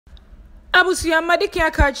Abusia Madikia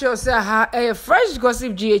catchers a fresh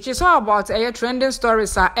gossip GH is all about a trending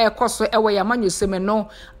stories a coso away a manu semeno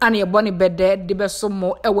and a bonny bed dead the best some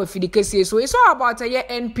more away for the cases. So it's all about a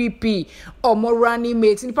NPP or more running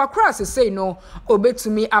mates in Pakras say no obey to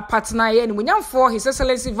me a partner and when young for His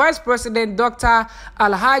Excellency Vice President Dr.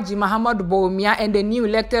 Alhaji Muhammad Bawumia and the new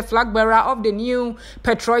elected flag bearer of the new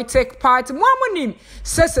patriotic party Mwamunim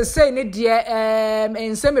says say ne dear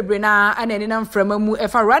and semi-brina and then from a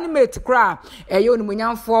if a running mate eyo ni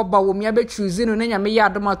munyamfo Bawumia be choose no nya me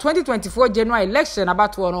yadoma 2024 January election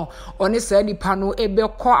about no oni say nipa no ebe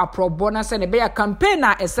ko aprobo na se ne be ya campaign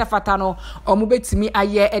na esefata no omo betimi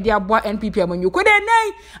aye e de aboa NPP amanyuko de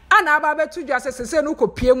nei ana aba betu dwa se no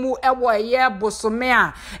kopie mu ewo eye bosome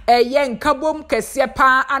a eye nkabom kese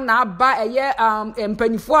pa ana aba eye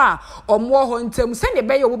empanifo a omo ho ntem se ne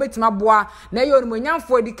be ye wo betimi aboa na eyo ni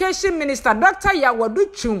munyamfo education minister Dr.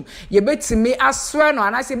 Yawaduchum ye betimi aswe no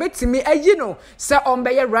ana se betimi no say on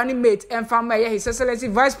be running mate and farmer His Excellency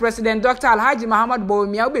Vice President Dr. Alhaji Muhammad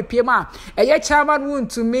Bawumia be pema chairman wound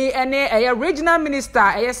to me any regional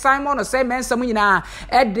minister Simon or say men some nyina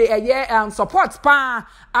the support pa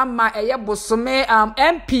ama bosome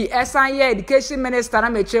MP SIA education minister na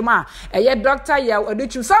mechema Dr.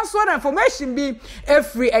 Yawaduchum some sort of information be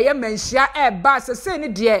every mentia ba say ne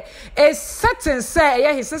de a certain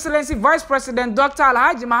say His Excellency Vice President Dr.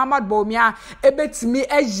 Alhaji Muhammad Bawumia ebetimi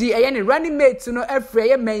aji running mate no every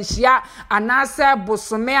mentia anasa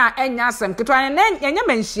bosome a enya asem ketwa enya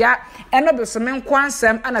mentia eno bosome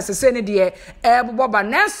kwansem ana sese ne de boboba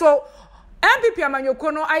nenso MPP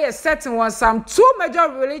amanyoko no aye setting one some two major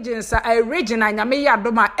religions a region anyame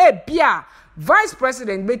yadoma bia Vice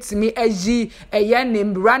President betimi aji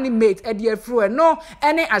name running mate ediafru no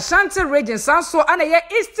any Ashanti region so and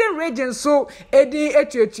Eastern region so edi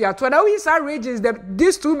etuatua to na we say regions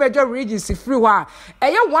these two major regions free wa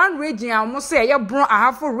one region almost say bron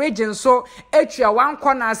ahafo region so etua one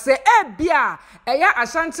corner say bia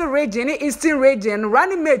Ashanti region Eastern region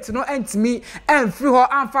running mate no entimi free ho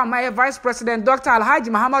amfa my Vice President Dr.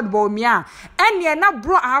 Alhaji Muhammad Bawumia ene na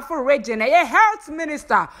bron ahafo region health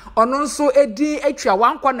minister ono so edi etwa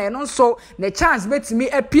wan kwana no so ne chance betimi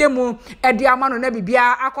apiemu edi amano na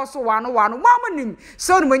bibia akoso wano mamunim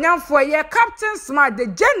so no nyamfo Captain Smart the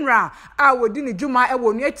general a wodi ne djuma e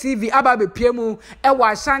wonu TV aba bepiemu e wa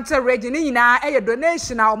Ashanti region nyina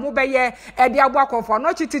donation a omo beye edi abo akofo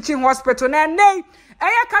no Teaching Hospital na nei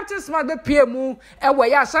Captain Smart be piemu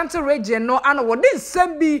Ashanti region no ana wodi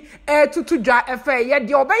nsem bi tutu dwa efe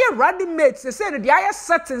de obeye running mate say no de aye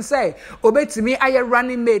certain say obetimi aye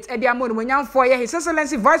running mate de amonu nyamfo His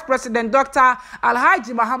Excellency Vice President Dr.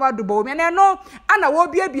 Alhaji Muhammad Bawumia no ana wo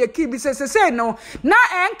bia ki bi say no na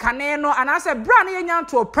enkane no ana say bra na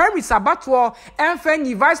yenyanto primary sabato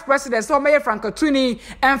enfanyi Vice President so meye Frankatuni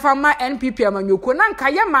enfama NPP amanyoko na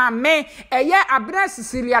nkaye maame Abena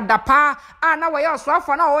Cecilia Dapa ana wo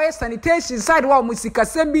afọ na o sanitation side wa musika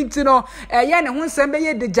sembi ntino ne ho nsem be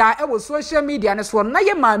ye deja social media ne so na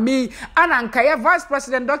ye mami ana nkaye Vice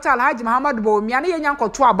President Dr. Alhaji Muhammad Bawumia na ye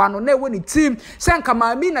nyankoto aba no na ewo ni team se nka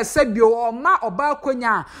mami na sabio o ma oba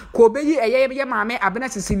konya ko be yi ye mami Abena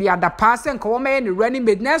Cecilia Dapa se nka wo ma ye ne running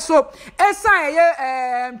mate na so esan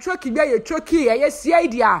ye choki bia ye choki ye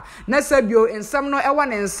CID a na sabio nsem no ewo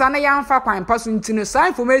ne nsa na ya mfa kwan paso ntino sa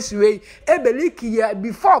information we ebeliki ye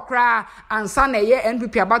before kra ansa na ye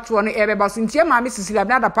NPP abatuo no ebeba so ntie maame Cecilia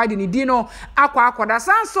Abena Dapa de ni di no akwa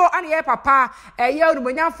sanso ane ye papa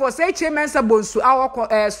onumonyamfo say chemensa bonsu awoko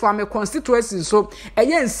swame constituency so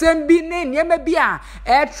nsem bi ne niema bi a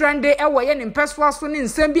trend ewo ye ne mpeswa so ne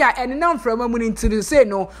nsem bi a enenam frama mu ni ntiri say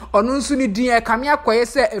no ono nso ni din kame akoye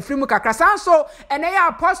say afrimu kakra sanso ene ya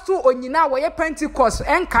apostle onyina wo ye Pentecost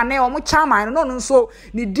enkane omo chairman no nso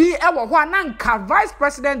ni din ewo ho ananka Vice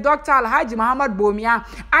President Dr. Alhaji Muhammad Bawumia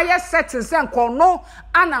aye setting say nkono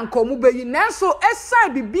ana nkomu beyi nanso esai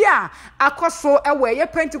bibia akoso ewe ye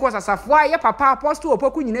Pentecost asafo ye papa apostle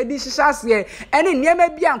opoku nyina di hihase ene niema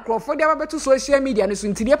bia nkrofo de ababeto social media no so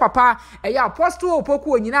ntire papa ye apostle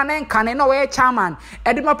opoku onyina na nkane na we chairman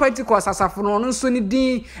edema Pentecost asafo no nso ni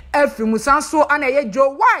din afimu sanso ana ye Joe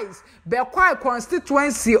Wise be kwai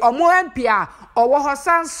constituency omo MP a owo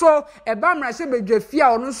hosanso eba mrahye bedwafia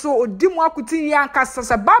ono nso odimu akuti ya nkasa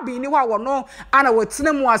se babi ni wa wono ana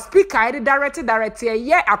wotene mu a speaker ide direct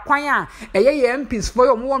ye akwan a ye MPs for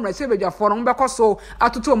omo mrahye bedwafo no bekoso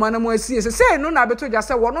atoto manam asie se no na beto dwa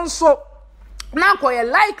se wono nso na koye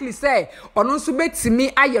likely say ono nso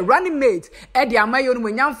betimi aye running mate e de amayo no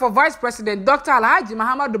nyam for vice president Dr. Alhaji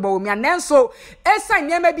Muhammad Bawumia nenso esa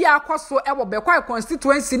nyema bi akoso e wo bekwa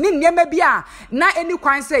constituency ni nyema bi a na eni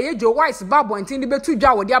kwan say ye Joe Wise babontin de betu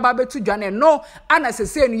dwa wo de aba betu dwa ne no ana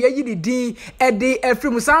sese no ye yi din e de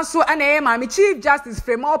afrimusanso ana ye ma chief justice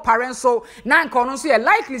Fremo Parenso na nka ono nso ye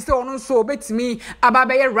likely say ono nso betimi aba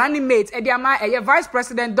be ye running mate e de ama ye vice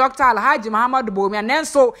president Dr. Alhaji Muhammad Bawumia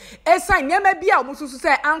nenso esa nyema bia omususu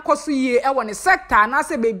say ankoso yie e woni sector na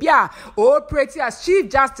say be bia operate as chief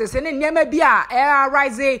justice ne nyema bia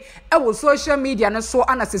rise e wo social media no so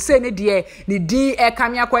ana say ne de ni din e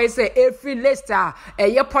kamia kwa say every lister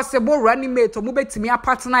ye possible running mate omu betimi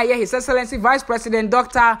partner ye his excellency vice president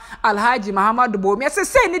Dr. Alhaji Muhammad Bawumia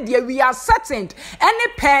say ne de we are certain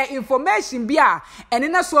any pair information bia and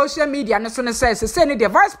in a social media no so ne say ne de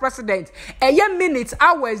vice president ye minutes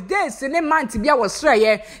hours days ne month bia was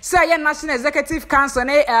say national executive council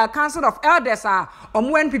council of elders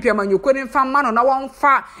omo NPP amanyoko ne mfa ma no na won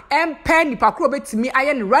fa empa nipa kro betimi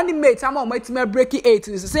aye ne running mate ama omatimi break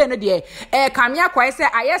 8 say no de kamia kwa say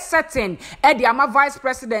aye certain de ama vice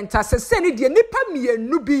president say ne de nipa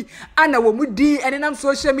mienu bi ana wo mu di enenam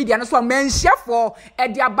social media no so menhia for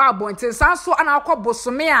de aba abonten sanso ana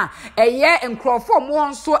akobosome a eye enkrofo mo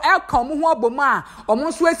nso elka mo ho abomu a omo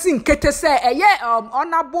nso asi nkete say eye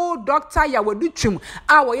honorable Dr. Yawadutwum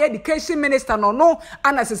a wo education minister no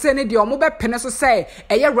ana sese ne de omo be pene so say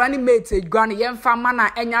eye running mate gwan ye mfa ma na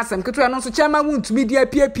enya asem keto no so chairman wuntumi di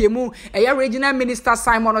apiepie mu eye regional minister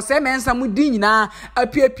Simon no say mensa mu di nyina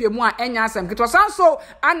apiepie mu a enya asem keto sanso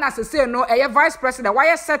ana sese no eye vice president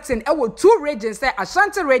why certain e wo 2 regions say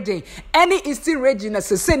Ashanti region any eastern region na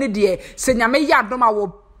sese ne de senyame ya adoma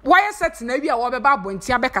wo why set na bia wo be ba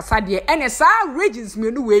bontia be kasa de ene sa regions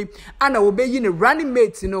menu we ana wo be yi ne running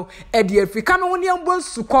mate no e de Africa me woni ambo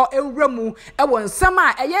suko ewramu e won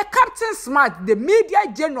sama eye Captain Smart the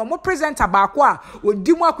media general mo presenter ba ko a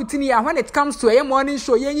odi mu akutini ya when it comes to eye morning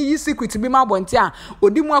show yen yi secret bi ma bontia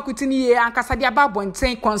odi mu akutini ye ankasa de ba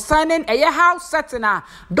bonten concerning eye house setting a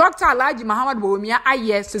Dr. Alhaji Muhammad Bawumia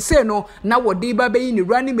aye sese no na wo de ba be yi ne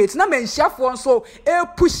running mate na menhyiafo nso e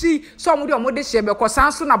pushi so mo de mo de hye be ko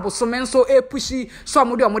sanso na bosome so e pushi so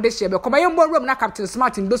mo de omo de hye be koma ye mo room na Captain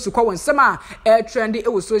Smart ndo su ko won sema e trend e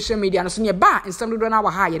wo social media no so ne ba nsem do na wa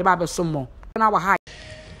ha ye de ba be so mo na wa ha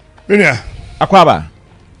nua akwaba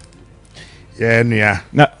ye nua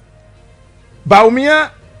na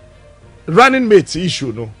Bawumia running mate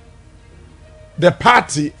issue no the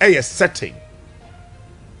party is setting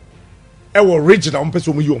regional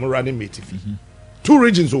person mu yi omo running mate fi 2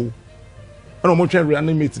 regions o and omo try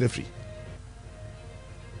running mate na free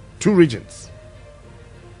 2 regions.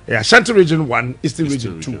 Ashanti region 1, Eastern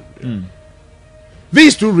region 2.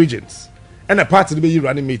 These 2 regions, and a part of the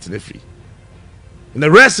running mate in the free. In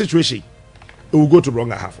the rare situation, it will go to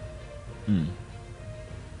Bronga half.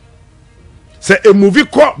 Say a movie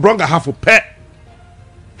called Bronga half pet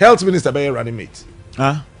health minister by a running mate.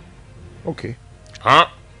 Okay.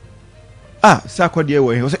 Sakwa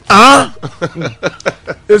we say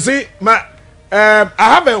You see, I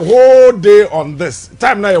have a whole day on this.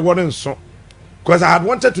 Time now you're wanting so because I had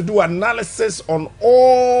wanted to do analysis on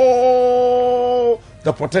all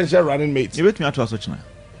the potential running mates. You wait me to such now.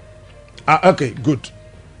 Okay, good.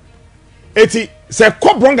 80 say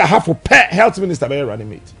Kobronga half for pet health minister by running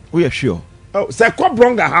mate. We are sure. Oh, say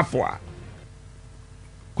Kobronga half for.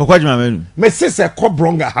 Kwakwajima menu. Me say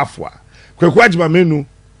Kobronga half for. Kwakwajima menu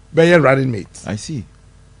by running mate. I see.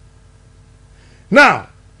 Now,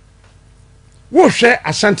 wo share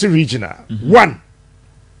Ashanti regional 1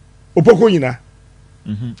 opoko yina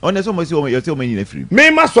on the so much you tell me in free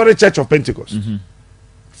Mema Sorry Church of Pentecost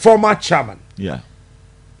former chairman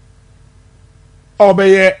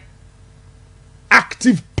obeye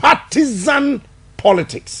active partisan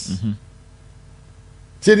politics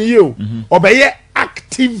tell you obeye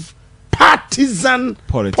active partisan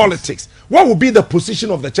politics. What would be the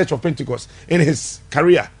position of the Church of Pentecost in his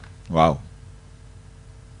career? Wow.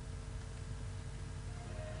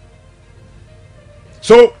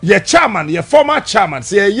 So your chairman, your former chairman,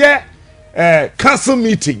 say council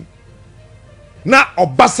meeting. Na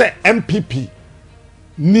obase MPP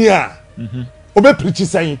near obe preach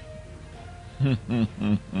saying.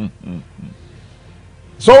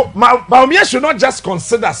 So Bawumia should not just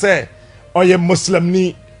consider say or a Muslim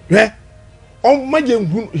ni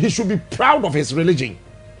he should be proud of his religion.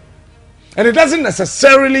 And it doesn't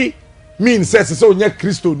necessarily mean says so nya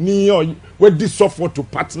Christo ni or where this suffer to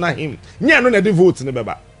partner him. Nya no na vote in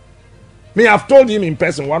beba. Me I've told him in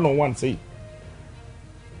person one say.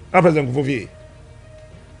 President Confirm-Npp.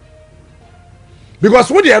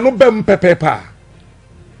 because what they are no bem pepepa.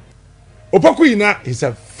 Opokuina is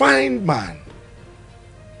a fine man.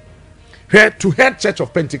 To head Church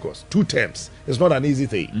of Pentecost 2 terms is not an easy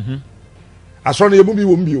thing. As long as you be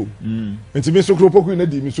wombio, and to me so Opokuina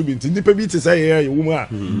di misubi. Tindipe bi to say yeah,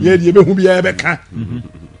 woman, yeah, you be wumbi ebeka.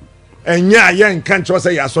 And yeah, can't just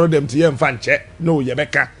say I saw them to yem fan check. No,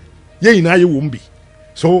 yebeka. Ye na you wumbi.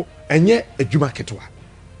 So and yeah, a juma ketwa.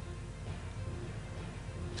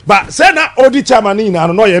 But say na odi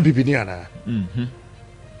chamanina no ye bibiniana.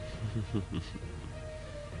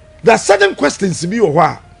 There are certain questions to be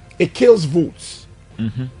why it kills votes.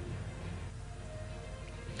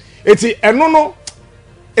 It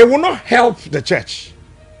will not help the church.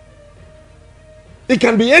 It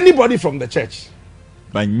can be anybody from the church.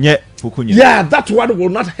 Yeah, that one will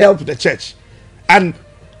not help the church. And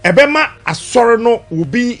Ebema Asorno will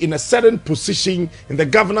be in a certain position in the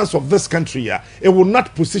governance of this country. Yeah, it will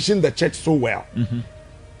not position the church so well.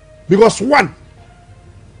 Because one,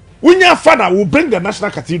 Winya Father will bring the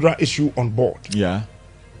National Cathedral issue on board. Yeah.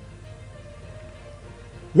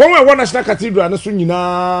 One National Cathedral na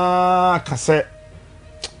sunyina kase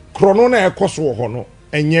krono na ekoso ho no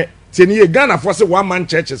enye teni Ghana for say one man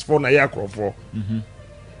churches for na ya krofo.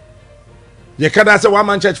 Ye kada say one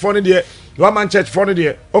man church for ne de one man church for ne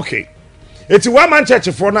de okay. Eti one man church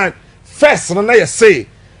for na first na ye say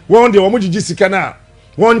won de wo mugigi sika na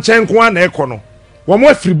won chenkwa na ekono. Wo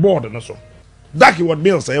mo free board no so. That is what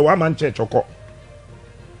Bill say one man church oko.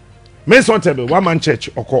 Mason table one man church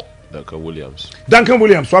oko. Duncan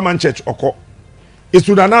Williams one man church oko.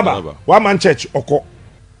 Isudanaba one man church oko.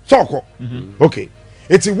 So oko. Okay.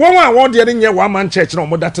 It's one the other one man church no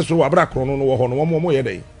more that is so abra krono no ho no one more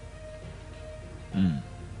day. And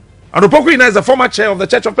Opokuina is the former chair of the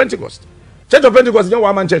Church of Pentecost. Church of Pentecost is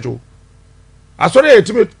one man church. I saw the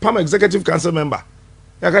ultimate Palm Executive Council member.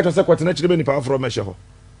 I got to say what naturally many power from Meshaho.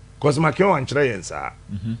 Because Makio and Chirayen,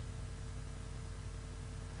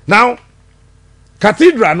 now,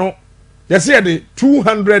 Cathedral, no, they say the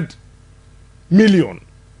 200 million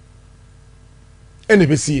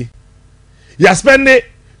NPC. You spend it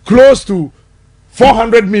close to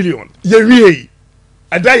 400 million. You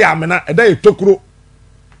a day amena, a day tokro.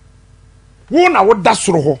 Wona what that's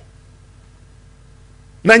roho.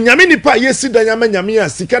 Na nyame nipa yesi da nyame a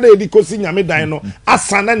sika na edikosi nyame dan no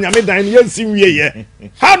asana nyame dan yensi wiye.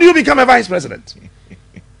 How do you become a vice president?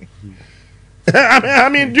 I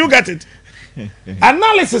mean, do you get it?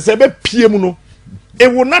 Analysis ebe PM no,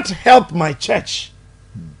 it will not help my church.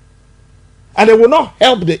 And it will not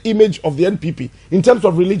help the image of the NPP in terms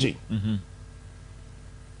of religion.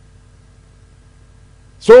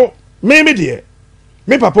 So, me dear,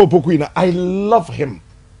 me Papa Opokuina, I love him.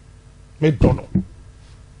 Me dono.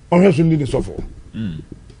 Onye sundi ni sofo.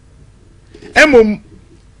 Emom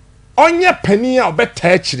onye pani a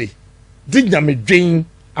obeta achiri di nyame dwen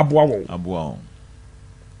aboa wo.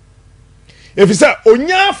 If you say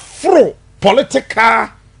onya fro political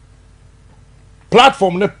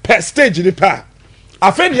platform ne per stage ni pa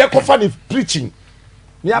afeni ye kofa ni preaching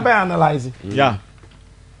ni aba analyze. Yeah.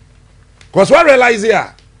 Cause we realize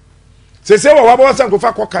here say we wabo san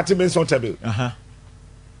kofa ko kati mention table.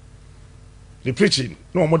 The preaching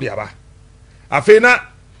no more diaba. Afena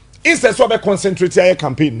instead so be concentrate your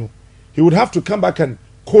campaign no, he would have to come back and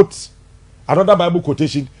quote another Bible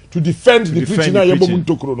quotation to defend the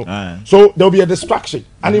preaching. So there will be a distraction.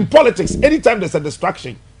 And in politics, anytime there's a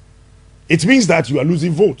distraction, it means that you are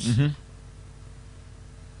losing votes.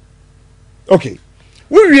 Okay.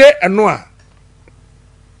 We hear and Noah.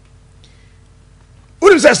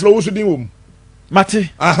 What is that slow to do?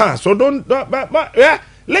 Mate. So don't yeah.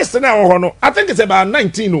 Listen now, I think it's about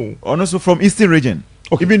 19. Also from Eastern region.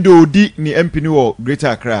 Okay. Even though D ni MP or Greater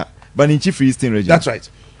Accra, but in chief Eastern region. That's right.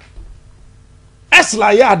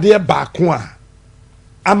 Esla ya de bakwa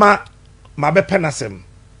ama mabe penasem.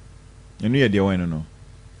 Enu ye de wan no.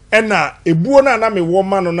 Ena ebuo na me wo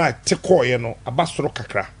ma no na te koye no abasoro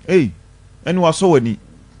kakra. Hey. Enu aso wani.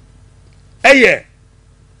 Eye.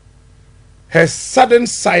 Her sudden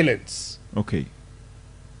silence. Okay.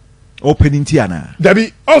 Opening tiana.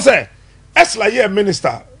 Dabi also Esla ye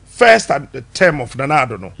minister first at the term of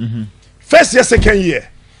Nanado no. First year second year.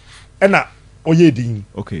 Ena oye din.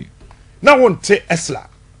 Okay. Now won't say Esla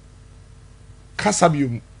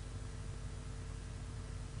Kasabium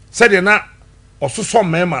said na also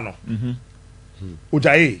some mema no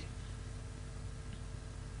Ujaye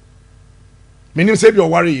meaning say you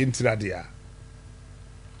worry into that dia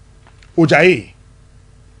Ujaye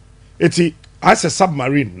eti as a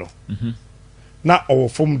submarine no na our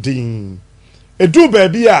from din e do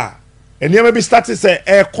baby a eniam be started say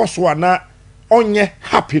air cost na onye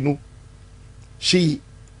happy no she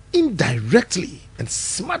indirectly and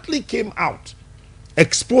smartly came out,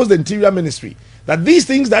 exposed the Interior Ministry that these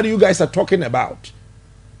things that you guys are talking about,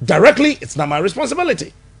 directly, it's not my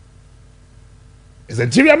responsibility. It's the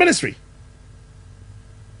Interior Ministry.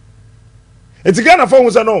 It's a Ghana phone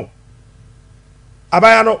was a no.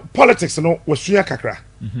 Abayano politics no was Suya Kakra.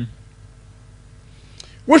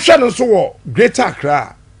 We shall also Greater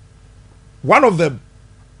Accra, one of the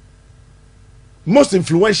most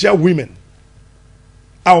influential women.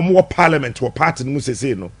 Our more parliament or party no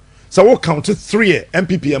say no. So we counted 3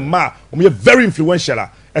 MPP and ma we are very influential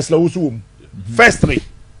as Lausu. First 3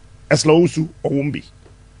 as Lausu or Wumbi.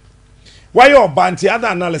 Why your banty other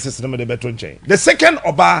analysis in the better chain? The second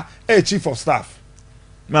Oba a chief of staff.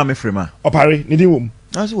 Mame Frema. Opari, nidi wum.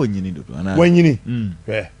 That's when you need to do. When you need.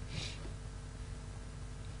 Yeah.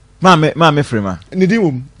 Mame Frema. Nidi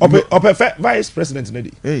wum. Ope vice president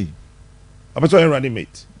nidi. Hey. Ope running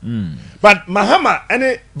mate. But Mahama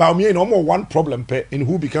any Bawumia no more one problem in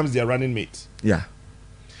who becomes their running mate. Yeah.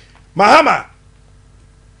 Mahama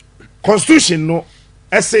constitution no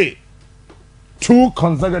essay 2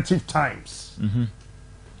 consecutive times.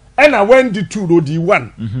 And I went the 2 do the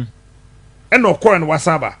 1. And no Koran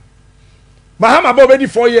Wasaba. Mahama already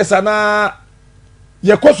 4 years and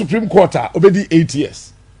ye Supreme Court already 8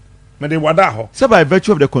 years. Mede wadaho. So by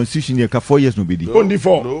virtue of the constitution you 4 years no be only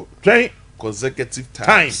 4. No. Consecutive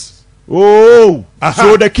times. Oh.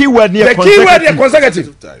 So the key word near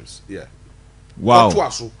consecutive times. Yeah. Wow.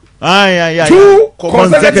 2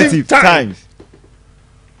 consecutive times.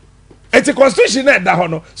 It's a constitution that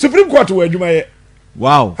no Supreme Court where you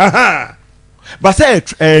wow. But say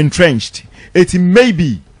entrenched. It may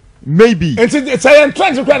be. It's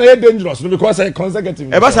entrenched quite dangerous because it's consecutive.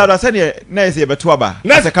 Ebasa say na say betuaba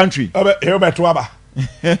as a country. Betuaba.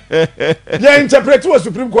 Yeah, interpret what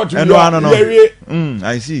Supreme Court no.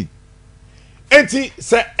 I see. Enti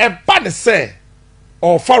say e bad say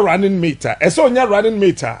or for running meter. E so nya running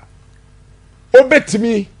meter.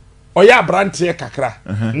 Obetimi oya brantie kakra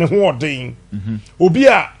ne ho odin. Obi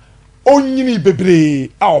a onyini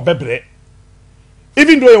bebre a obebre.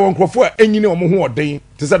 Even though you want crofo enyini omo ho odin,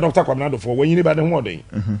 to say Dr0ps for when you ba ne ho odin.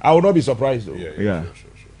 I will not be surprised though. Yeah.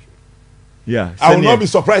 Yeah, I will not be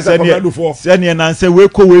surprised at Kwamnado for. Senior Nancy, we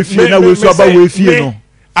ko we fie na we so aba we fie no.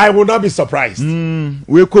 I will not be surprised.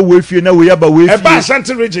 We ko we fie na we aba we fie. Eba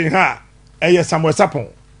Ashanti region ha, Samuel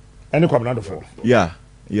Sapon, and Kwamnado for. Yeah.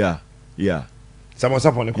 Samuel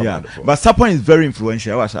Sapon and Kwamnado for. But Sapon is very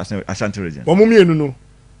influential as Ashanti region. Omumi no.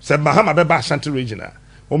 Said Mahama beba Ashanti region.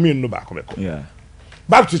 Omumi no ba komeko. Yeah.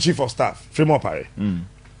 Back to Chief of Staff, Fremo Pare.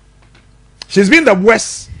 She's been the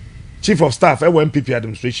West Chief of Staff at MPP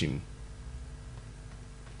administration.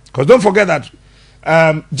 Because don't forget that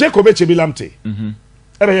Jacob Echebilamte,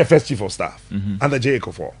 ever first Chief of Staff, under J.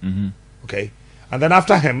 Kufuor. Okay? And then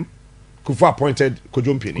after him, Kufuor appointed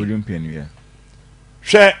Kojompini.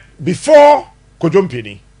 Yeah. Before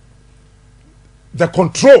Kojompini, the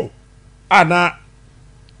control Anna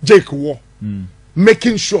J. Kufuor,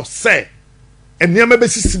 making sure, say, and near maybe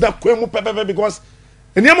sit up because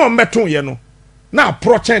and near meton, you know, now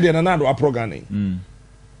approaching the another approaching.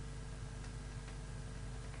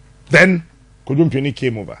 Then Kojompini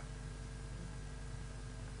came over.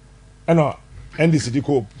 And NDC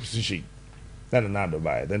co position. Then another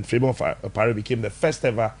by. Then Fremo Pare became the first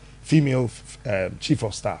ever female chief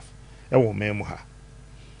of staff.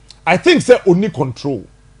 I think say only control.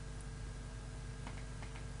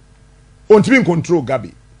 Ontimi control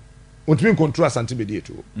Gabi. Ontimi control Asante Bedie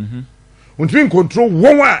too. Ontimi control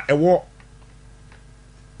one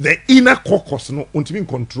the inner caucus no ontimi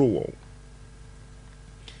control.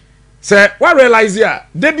 Say, what realize here?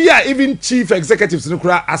 They be even chief executives in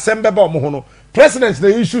the assembly mohono. President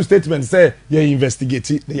the issue statement say you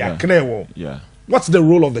investigate they are clear. Yeah. What's the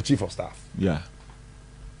role of the chief of staff? Yeah.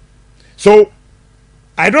 So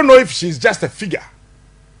I don't know if she's just a figure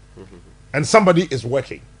and somebody is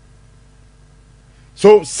working.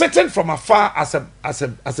 So sitting from afar as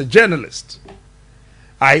a journalist,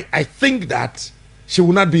 I think that she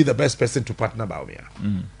will not be the best person to partner Bawumia.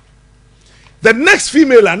 The next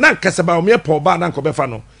female and nan kasa Bawumia poba nan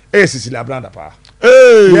kobefano Cecilia Branda pa.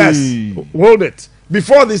 Hey. Yes, hold it.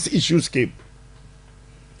 Before these issues came,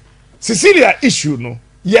 Cecilia issue no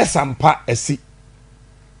yes ampa esi,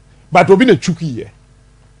 but obi na chuki ye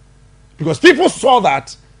because people saw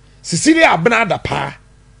that Cecilia Branda pa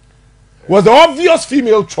was the obvious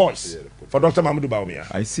female choice for Dr. Mamadou Bawumia.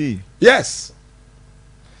 I see. Yes.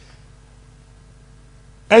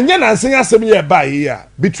 And then I say asem here by here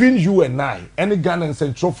between you and I, any Ghana and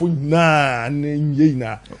Central na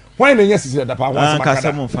why na yes is that pa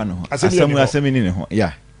asem ni ho.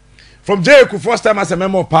 Yeah. from J.K. first time as a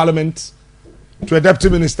member of parliament to a deputy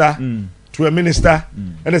minister to a minister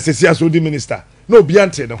and a CCSOD minister. No,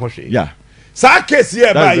 Biante, no, yeah. Sa case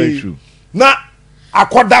here by na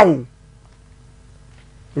akodawo.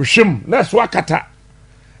 Ushim, na swakata.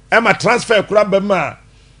 Emma transfer kura bema.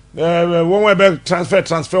 One way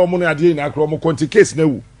transfer money adi na kura mo konti case na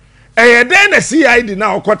wu. Eh then the CID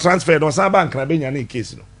na okọ transfer no san bank na benya na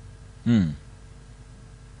case no.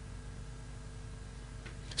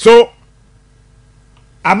 So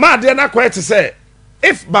amade na quite say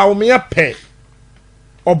if Bawumia pay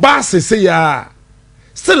oba sese ya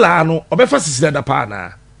still ano obefa sisi da pa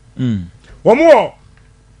na. Womo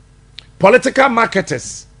political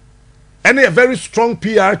marketers and a very strong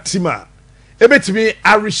PR team ebetimi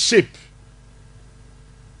a reshape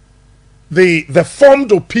the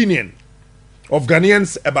formed opinion of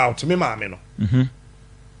Ghanaians about me mama no.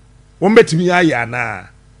 Wombetimi aya na.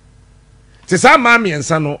 Se sa mama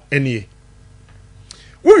ensa no enie.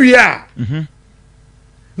 Wo a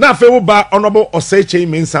na fe wo ba honorable Oseche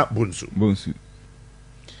Mensa Bonsu.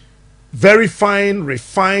 Very fine,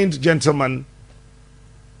 refined gentleman,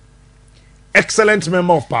 excellent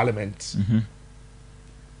member of parliament,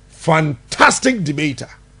 fantastic debater.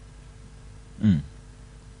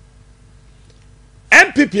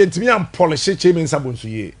 MPP and me and polish Chairman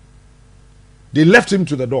Sabonsu. They left him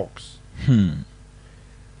to the dogs.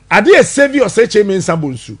 Ade a savior say Chairman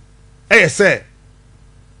Sabonsu. Say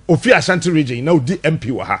Ofi Ashanti region now the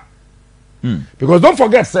MP wa ha. Because don't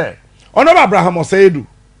forget, say Honorable Abraham Oseidu,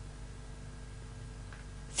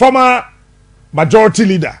 former majority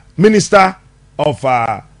leader, minister of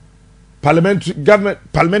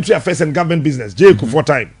parliamentary affairs and government business, J.K. for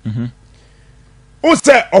time. Who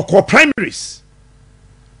say oko primaries?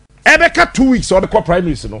 Ebeka 2 weeks or the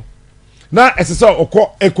primaries, you know. Now, as I saw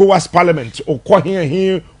oko ECOWAS parliament, oko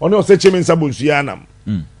here, or no say Chairman Sabonsu yanam.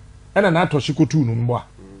 And an atoshiko tu numwa.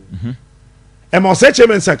 And my say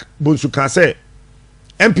Chairman Sabonsu can say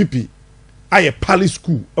MPP I a palace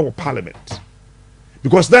school or parliament.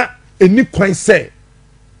 Because that any quite say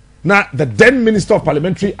now the then Minister of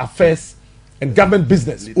Parliamentary Affairs and Government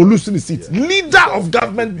Business Olusini seat leader of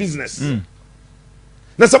government business.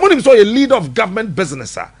 Now somebody saw a leader of government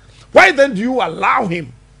business. Why then do you allow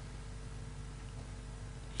him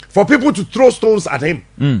for people to throw stones at him?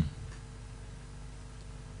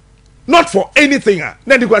 Not for anything.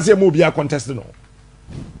 Then you can say Mobia contesting no.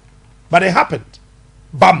 But it happened.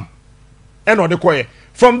 Bam. And on the choir.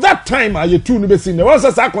 From that time, I two new seen there was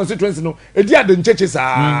a constituency no. A dear the churches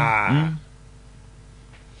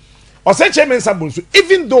or say Chairman Sabonsu,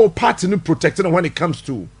 even though party no protected when it comes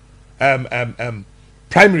to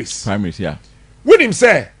primaries. Primaries, yeah. When him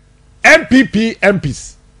say MPP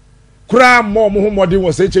MPs, kura more than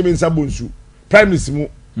was say Chairman Sabonsu primaries mu.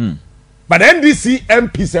 But NDC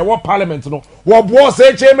MPs e what parliament no. What was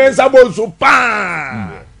say Chairman Sabonsu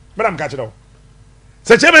pa. Madam catch it out.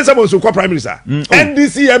 Say Chairman Sabonsu kwa primaries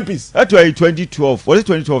NDC MPs. That was 2012. Was it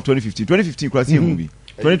 2012, 2015? 2015 class here movie.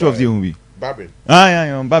 2012 the movie. Babin.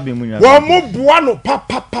 Yeah, Babin. One more buano pa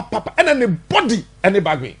and then the body and the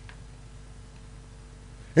bagwing.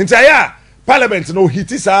 Entire parliament no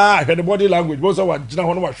hit is the body language. Most of what Jina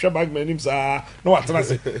Hono share bag my names no what can I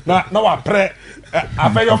say? Now I pray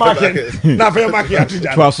after your market. Now for your market.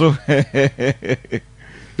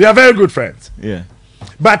 They are very good friends. Yeah.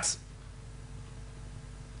 But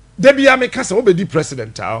Debbie Amikasa will be the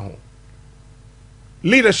president.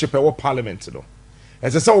 Leadership at what parliament, you know.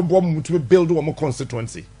 As I said, to build one more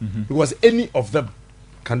constituency because any of them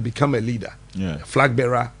can become a leader, a flag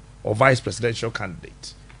bearer, or vice presidential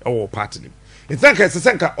candidate or party. In fact, as I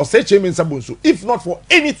said, or say Chairman Sabonsu, if not for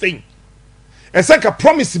anything, as I said,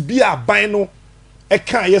 promise be a bino, a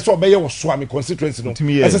can yes or be your swami constituency.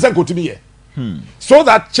 As I said, go to me so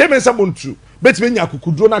that Chairman Sabonsu. Bet me nya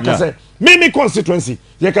kukudro na say me constituency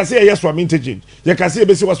you can say yes for mintage you can say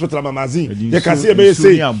be say hospital mamazin you can say be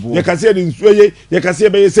say you can say nsuye you can say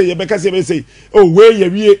be say you can say be say oh we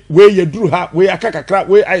ye duru ha we akakakra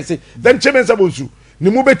we I say then Chairman Sabonsu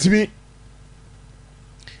ni mu betimi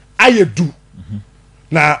ayedu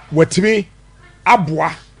na watimi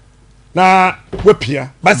aboa na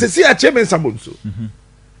wapia but say Chairman Sabonsu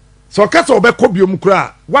so kasa obekọ biom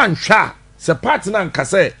kura wan hwa se party na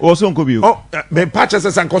nkase o so nko bio oh me patch se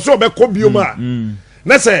sankoso be ko bio ma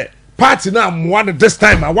na se party na mo this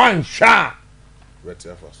time I wan hwa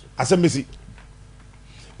asemesi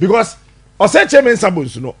because o say Chairman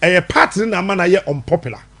Sabonsu no e party na ma na ye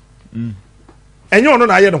unpopular enye ono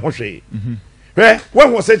na ye no hwe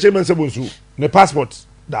when was say Chairman Sabonsu ne passport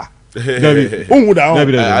da unhu da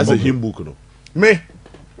as a hymn book no me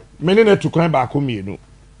ne to kwan ba ko mienu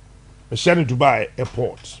Michelle Dubai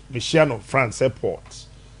airport, Michelle France airport,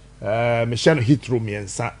 Michelle Heathrow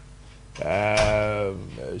miensa,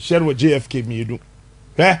 Michelle JFK miedu.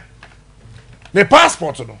 Me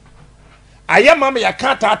passport no. Aya mama ya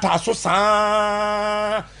kata so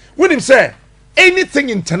sa. When him say anything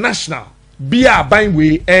international be a buying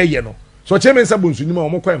way you know. So chairman sabunsu ni ma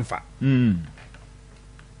omo kwa mfa.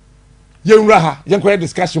 Yen raha, yen kwa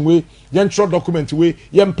discussion way, yen throw document way,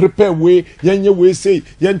 yen prepare way, yen ye way say,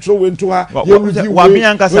 yen throw way into ha, yen review way,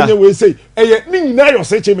 yen ye way say. Eye ni nyina yo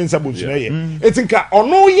say chairman sabunsu na ye. Etinka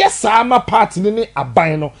ono yes ama part ni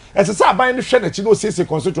aban no. Ese say aban no hwe na chi no say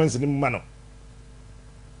constituency ni mma no.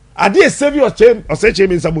 Ade save your chain or say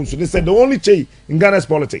chairman sabunsu. They said the only chain in Ghana's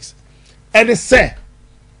politics. And they say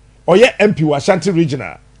oye MP wa Ashanti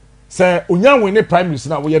regional. Say onyan we ne prime minister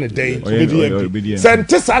na we ye ne day MP. Say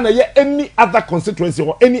ntesa na ye any other constituency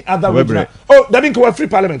or any other regional. Oh, that mean we free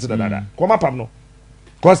parliament da da. Koma pam no.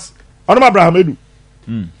 Cause onoma Abraham Edu.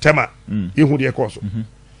 Tema. Ihu de course.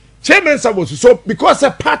 Chairman sabunsu. So because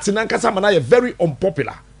a party na nkasa mana ye very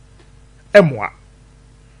unpopular. Emwa.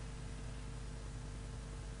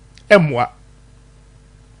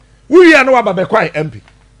 We are no about quite MP.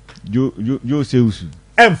 You say usu.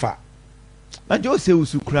 Emfa. Na jo say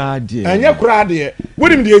usu crowd. And you crowd here.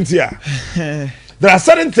 What him the NTR? There are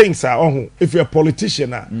certain things, if you're a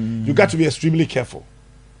politician, you got to be extremely careful.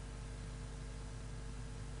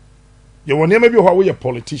 You want maybe how we a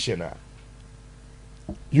politician.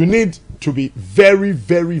 You need to be very,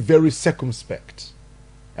 very, very circumspect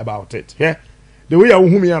about it. Yeah? The way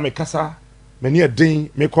I make kasa. Many a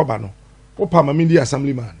day me kobano. Opa mamindi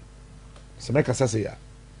assemblyman. Se make say ya.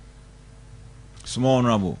 Small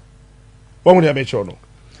honorable. What would you make sure no?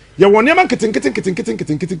 Ya one man kitten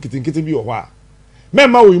be or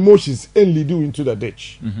men my emotions and lead you into the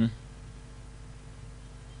ditch.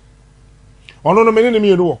 Ono no many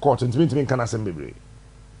me no court and to can assembly.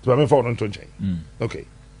 To me for on to change. Okay.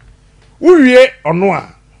 Who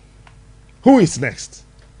is next?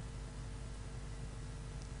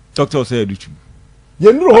 Dr. say do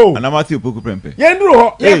Yendru ho. And Matthew Poku Prempe. Yendru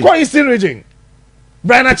ho. Ye ko Eastern region.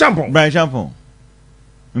 Brian Champon.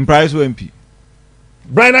 In price MP.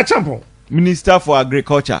 Brian Champon. Minister for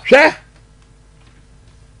Agriculture. Hwe.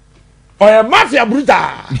 Oya mafia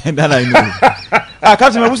bruta. That I know.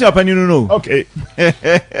 Captain Mabusi opinion no. Okay.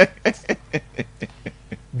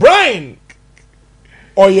 Brian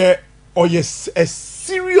oya a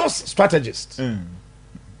serious strategist.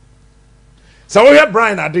 So we have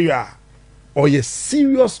Brian Adia, or a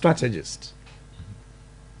serious strategist.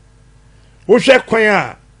 We share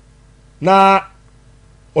kwanya na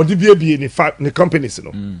odibie ni ni companies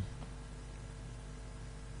no.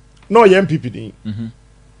 No MPP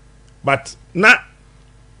but na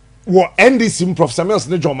wo NDC Professor Mills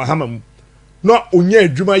ne John Mahama no onye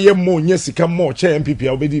adwuma ye mo onye sika mo che MPP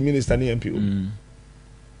a obedi minister ni MP.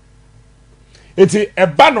 Eti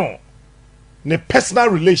eba no ne personal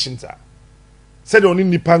relations are. Said only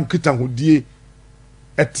nipan kita hodie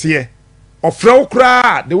etie ofra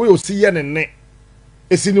okra the way o see ye ne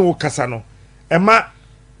esi ni wo kasa no ema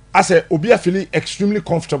ase obi afili extremely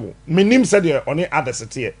comfortable menim said there on other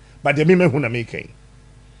city but the me hu na me kan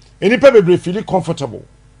any people feel comfortable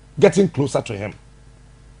getting closer to him.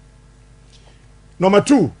 Number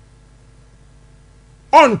 2,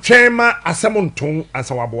 on chema asamonton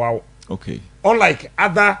ansawaboa. Okay. Unlike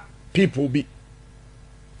other people be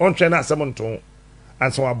on chena asamonton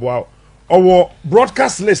and so about our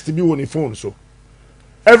broadcast list to be on the phone. So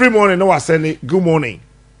every morning, I send good morning.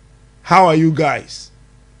 How are you guys?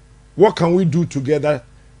 What can we do together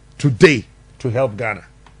today to help Ghana?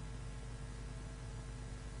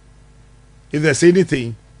 If there's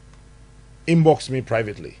anything, inbox me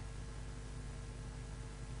privately.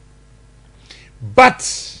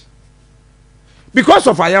 But because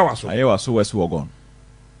of Ayawaso West Wagon.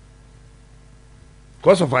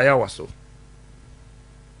 Because of Ayawaso.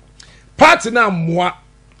 Party na mwa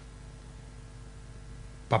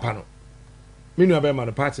papa no minu abema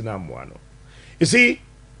no party na mwa no. You see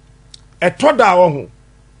a toda wo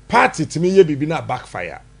party timi ye bibi na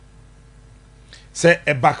backfire. Say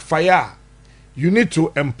a backfire, you need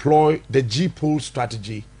to employ the G-pool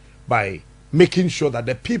strategy by making sure that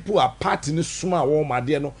the people are part in the suma wo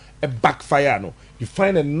made no a backfire no. You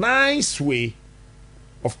find a nice way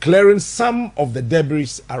of clearing some of the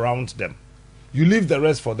debris around them. You leave the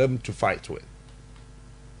rest for them to fight with.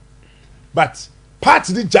 But part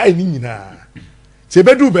the jai ni nyina. Se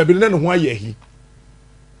bedu baby na no ho ayehi.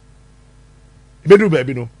 Bedu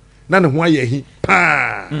baby no na no ho ayehi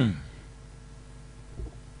pa.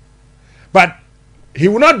 But he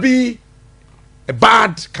will not be a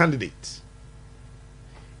bad candidate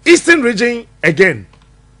Eastern region again.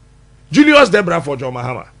 Julius Debra for John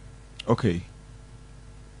Mahama. Okay.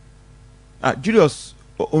 Julius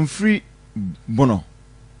Free Bono.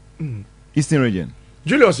 Eastern region.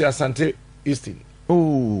 Julius Asante Eastern.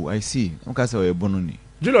 Oh, I see. Okay, so Bono ni.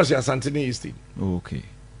 Julius Asante ni Eastern. Oh, okay.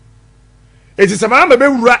 It is a man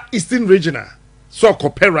be Eastern regional. So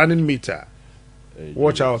compare running meter.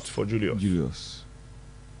 Watch out for Julius. Julius.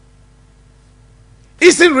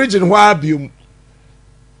 Eastern region where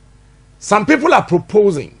some people are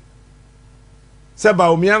proposing say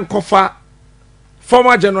Bawumia Kofa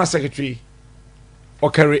former general secretary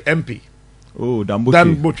or carry MP. Oh, Dan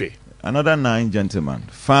Botwe. Another 9 gentlemen.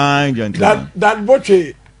 Fine gentlemen. Dan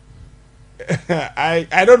Botwe,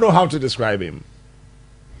 I don't know how to describe him.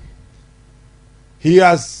 He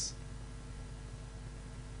has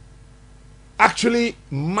actually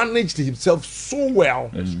managed himself so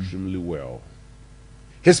well. Extremely well.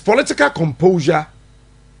 His political composure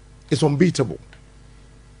is unbeatable.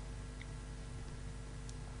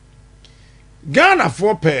 Ghana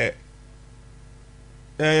for pair.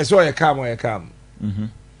 So you come or you come.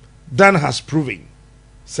 Dan has proven,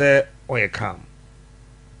 say or you come.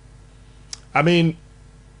 I mean,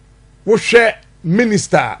 what share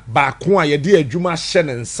minister Bakwa Yedi Juma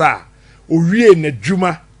Shannon sa Uriye ne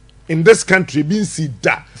Juma in this country being see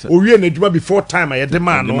da Uriye ne Juma before time I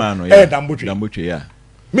demand Dambuche, yeah.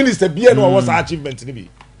 Minister BNO was achievement in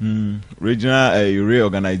the regional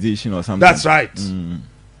reorganization or something. That's right.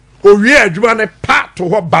 Uriye Juma ne part to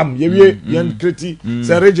what bam ye yan kriti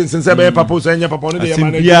say regions and say be papa so nya papa no dey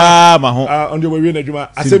manage on the way na Juma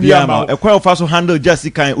asebia ma e kwa ofa so handle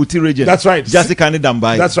Jessica Uti region. That's right. Jessica ne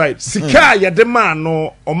Dambai. That's right. Sika ye de man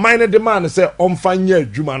no o mine de man say omfa nya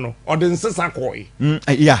Juma no o de nsesa koi.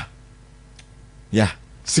 Yeah.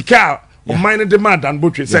 Sika o mine de man Dan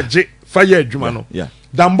Botwe say je fa ye Juma no. Yeah.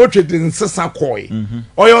 Dan Botwe de nsesa koi.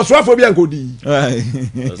 O yo so afo bia nkodi.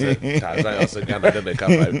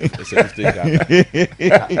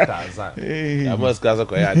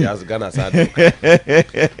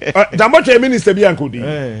 Dan Botwe minister bia nkodi.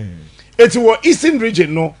 Eti wo Eastern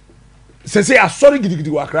region no say asori gidigidi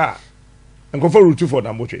wakra. Nkofo route for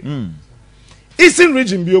Dan Botwe. Eastern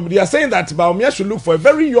region they are saying that Bawumia should look for a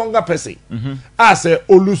very younger person as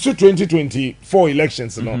Olusu 2024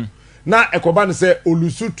 elections no. Now Ekobani say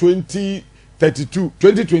Olusu 2032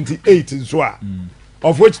 2028 in Zwa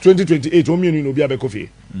of which 2028 omi no be abekofi.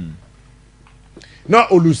 Now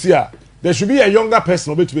Olusia there should be a younger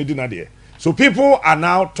person to be dinner there. So people are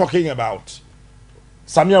now talking about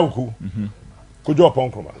Samia Uku Kojo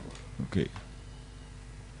Ponkroma. Okay.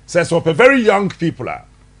 Says so very young people are.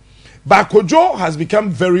 But Kojo has become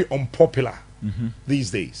very unpopular these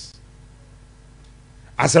days.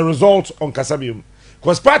 As a result on Kasabium.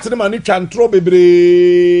 Because part of the money can throw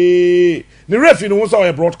bebre. The referee knows how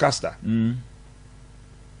a broadcaster. The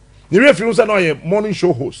referee knows how a morning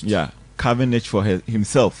show host. Yeah, carving niche for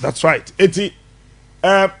himself. That's right. Eti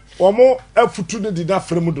omo efutu de dida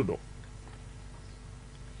fremudodo.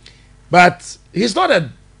 But he's not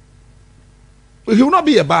he will not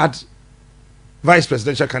be a bad vice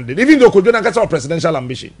presidential candidate, even though Kojo has a presidential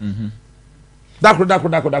ambition.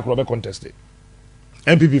 Dakro be contested.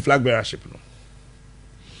 MPP flag bearership no.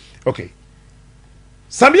 Okay.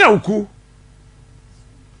 Samia Uku,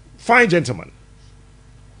 fine gentleman.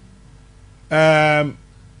 A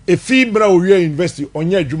fibra Uria University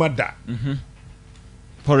onye Juma da.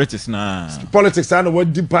 Politics na. Politics na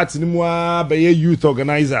what deep party ni mwa be youth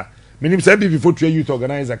organizer. Minim say before to youth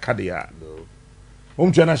organizer kadia.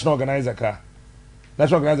 No. To national organizer ka.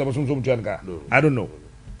 National organizer but some to ka. I don't know.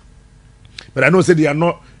 But I know say they are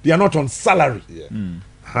not on salary.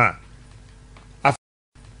 Yeah.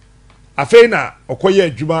 Afena okoye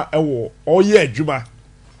adwuma ewo oye adwuma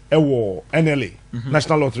ewo NLA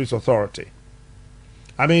National Lotteries Authority.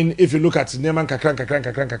 I mean if you look at Neman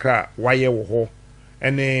kakran waye wo ho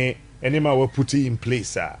ene ma we put in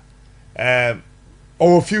place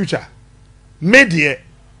our future media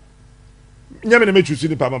nyame na me choose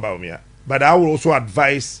ni pama Bawumia, but I will also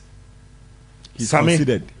advise Sami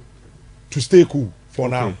to stay cool for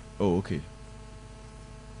now. Oh okay.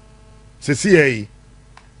 See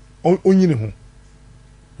onyine ho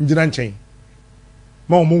njira nchen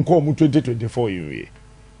ma o mon ko mu 2024 yiwe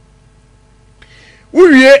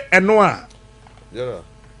uwie eno a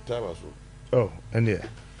oh and yeah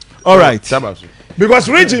all right because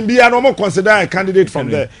region be an almost consider a candidate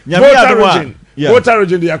from there Volta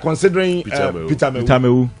region they are considering Peter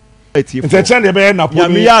Mewu education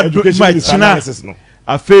education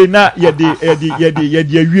Afe na yedi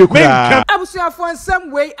awie kura. Abusia for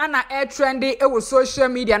some way and air trendy it was social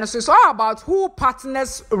media and so it's all about who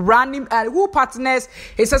partners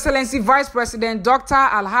His Excellency Vice President Dr.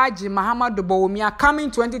 Alhaji Muhammadu Bawumia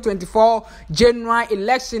coming 2024 January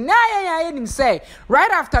election. Him say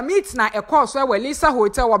right after meet na a course where Lisa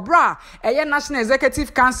Hotel wa bra National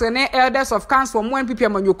Executive Council and elders of council from NPP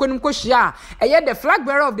amanyokonu koshia the flag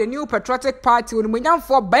bearer of the new patriotic party when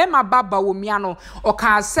for Bema Bawumia or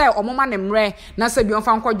ka say omoma nemre na se bi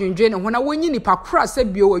onfa nkọ dwendwe ne ho na wonyi nipa kura se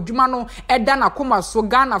bi o adwuma no eda na koma so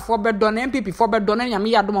Ghana for bedon MPP for bedon na nyame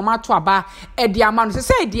yadom ma to aba edi ama no se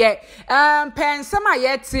say de pensem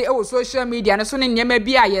ayeti e social media ne so ne nyema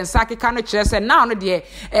bi a yensa keka no kire se now no de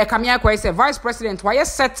kamia kwai se vice president why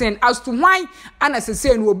certain as to why ana se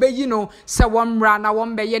say no obeyi no se womra na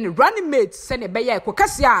wombeye ne running mate se ne beye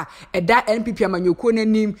kokase a eda MPP amanyoko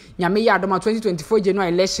nanim nyame yadom 2024 January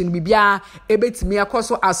election bibia ebetimi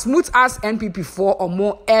akoso as smooth as NPP for or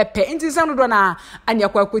more airpay inti sanu do na anya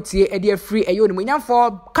kwa kwotie e dey free e yoni munyam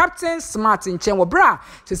for Captain Smart nchen wo bra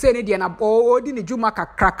se say ne dey na odi ne dwuma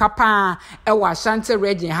kakraka pa e wa Ashanti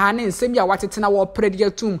region ha ne nsem ya watetena wo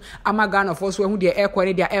predict tum amagana for so hu dey e kwa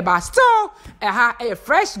ne dey e ba still ha e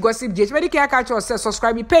fresh gossip gh medical catch us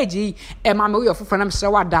subscribe page e ma me we ofofo na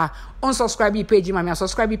msere wada unsubscribe page ma me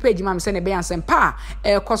subscribe page ma me se ne be ansem pa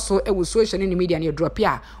e koso e wo social media ne drop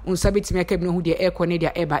ya unsabiti me akabino hu dey e kwa ne dey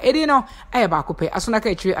e ba edi no e ba kope asona ka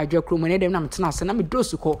etwe adwa krom ne dem na mtena ase na me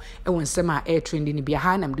dosu ko e won sema e trending bia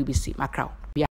ha na mdbc makraw